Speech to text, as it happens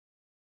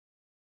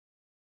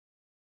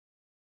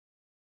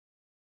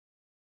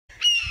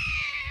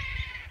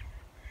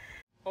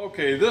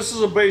Okay, this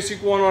is a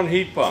basic one on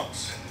heat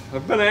pumps.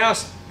 I've been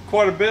asked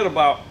quite a bit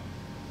about,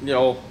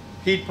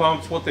 heat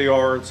pumps, what they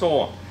are, and so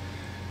on.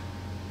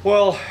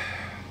 Well,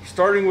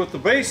 starting with the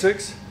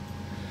basics,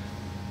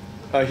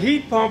 a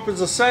heat pump is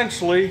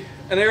essentially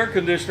an air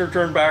conditioner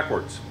turned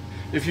backwards.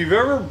 If you've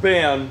ever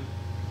been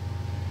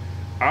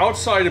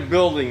outside a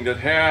building that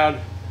had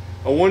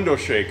a window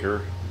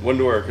shaker,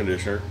 window air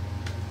conditioner,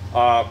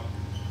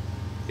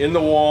 in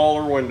the wall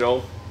or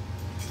window,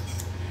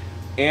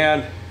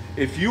 and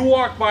if you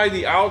walk by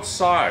the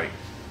outside,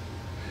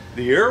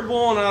 the air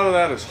blowing out of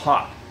that is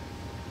hot.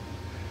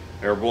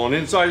 Air blowing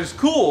inside is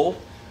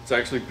cool. It's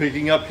actually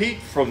picking up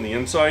heat from the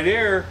inside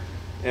air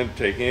and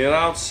taking it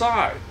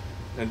outside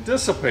and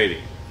dissipating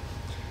it.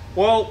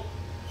 Well,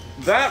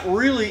 that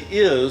really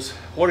is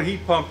what a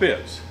heat pump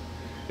is.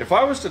 If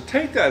I was to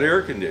take that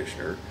air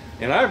conditioner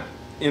and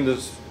in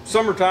the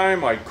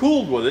summertime I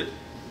cooled with it,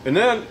 and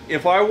then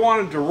if I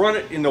wanted to run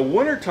it in the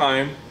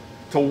wintertime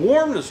to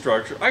warm the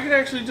structure, I could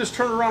actually just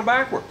turn it around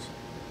backwards.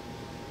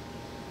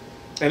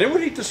 And it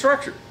would heat the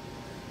structure,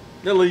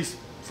 at least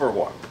for a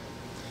while.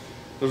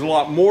 There's a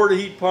lot more to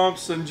heat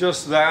pumps than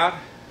just that.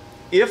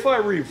 If I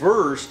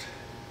reversed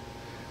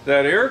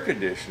that air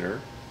conditioner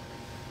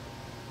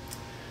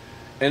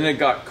and it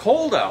got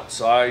cold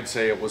outside,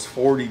 say it was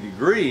 40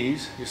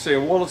 degrees, you say,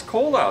 well, it's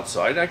cold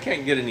outside, I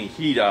can't get any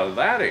heat out of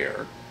that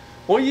air.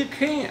 Well, you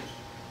can.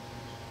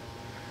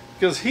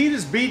 Because heat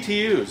is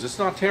BTUs, it's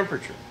not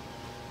temperature.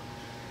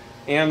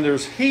 And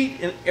there's heat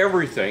in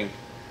everything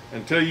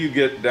until you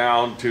get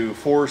down to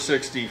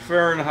 460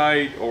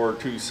 Fahrenheit or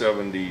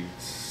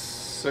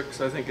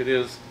 276, I think it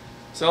is,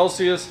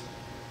 Celsius.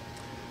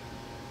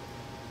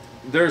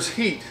 There's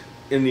heat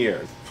in the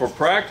air. For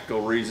practical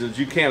reasons,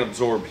 you can't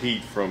absorb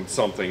heat from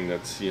something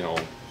that's,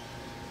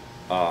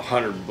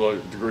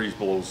 100 degrees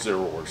below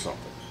zero or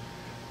something.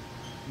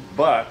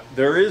 But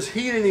there is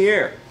heat in the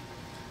air.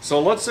 So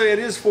let's say it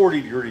is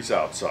 40 degrees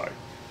outside.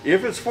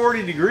 If it's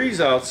 40 degrees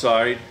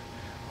outside,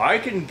 I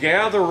can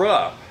gather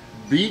up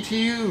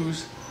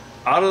BTUs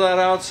out of that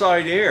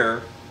outside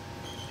air,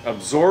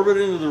 absorb it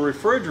into the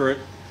refrigerant,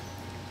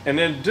 and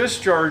then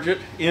discharge it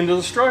into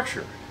the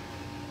structure.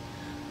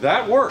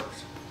 That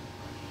works.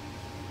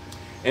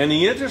 And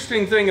the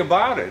interesting thing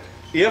about it,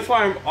 if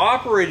I'm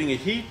operating a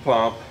heat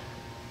pump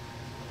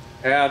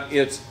at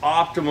its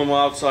optimum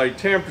outside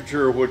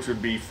temperature, which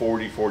would be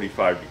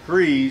 40-45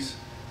 degrees,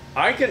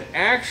 I can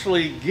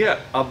actually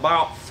get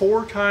about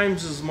 4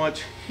 times as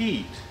much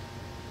heat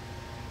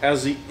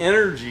as the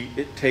energy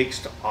it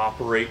takes to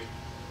operate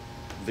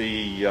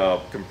the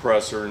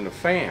compressor and the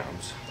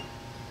fans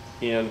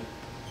in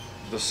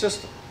the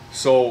system.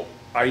 So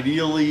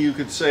ideally you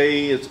could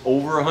say it's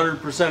over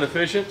 100%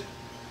 efficient.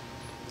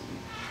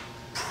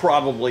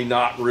 Probably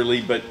not really,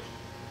 but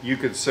you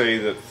could say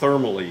that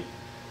thermally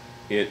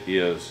it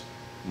is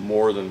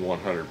more than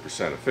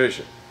 100%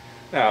 efficient.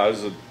 Now,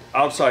 as the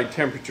outside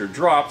temperature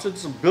drops,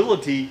 its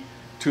ability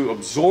to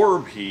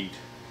absorb heat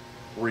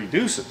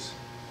reduces.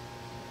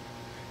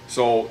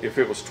 So if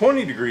it was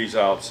 20 degrees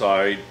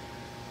outside,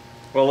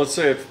 well, let's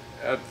say if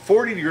at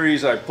 40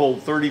 degrees I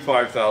pulled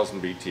 35,000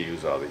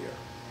 BTUs out of the air,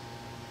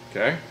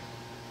 okay?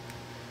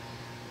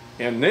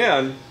 And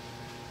then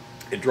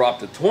it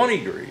dropped to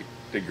 20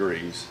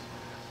 degrees,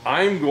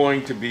 I'm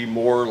going to be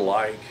more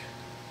like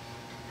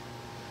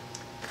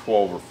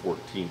 12 or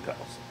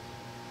 14,000.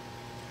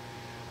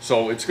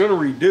 So it's going to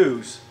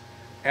reduce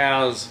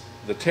as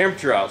the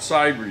temperature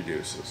outside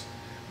reduces,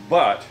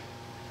 but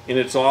in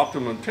its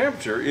optimum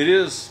temperature, it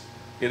is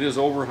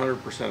over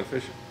 100%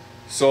 efficient.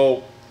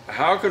 So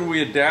how can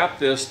we adapt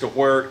this to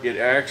where it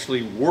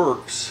actually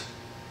works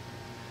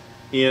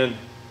in,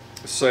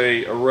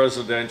 say, a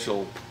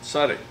residential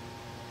setting?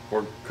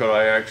 Or could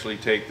I actually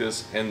take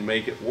this and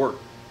make it work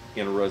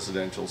in a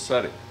residential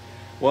setting?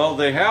 Well,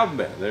 they have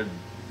been.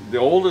 The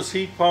oldest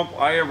heat pump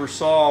I ever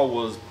saw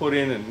was put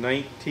in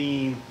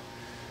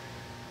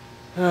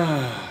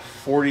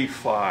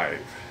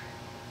 1945.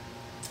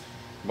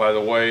 By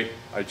the way,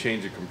 I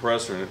changed a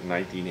compressor in it in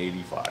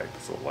 1985,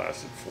 so it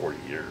lasted 40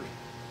 years.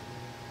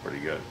 Pretty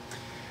good.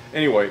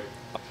 Anyway,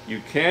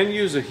 you can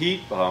use a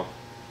heat pump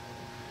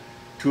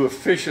to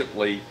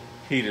efficiently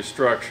heat a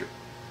structure.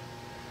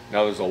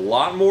 Now there's a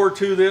lot more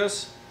to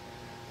this,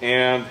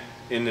 and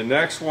in the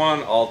next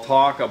one I'll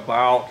talk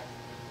about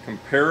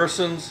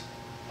comparisons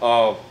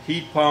of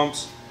heat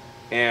pumps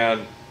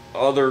and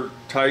other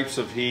types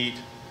of heat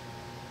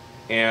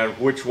and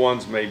which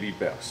ones may be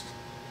best.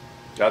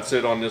 That's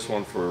it on this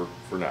one for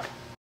now.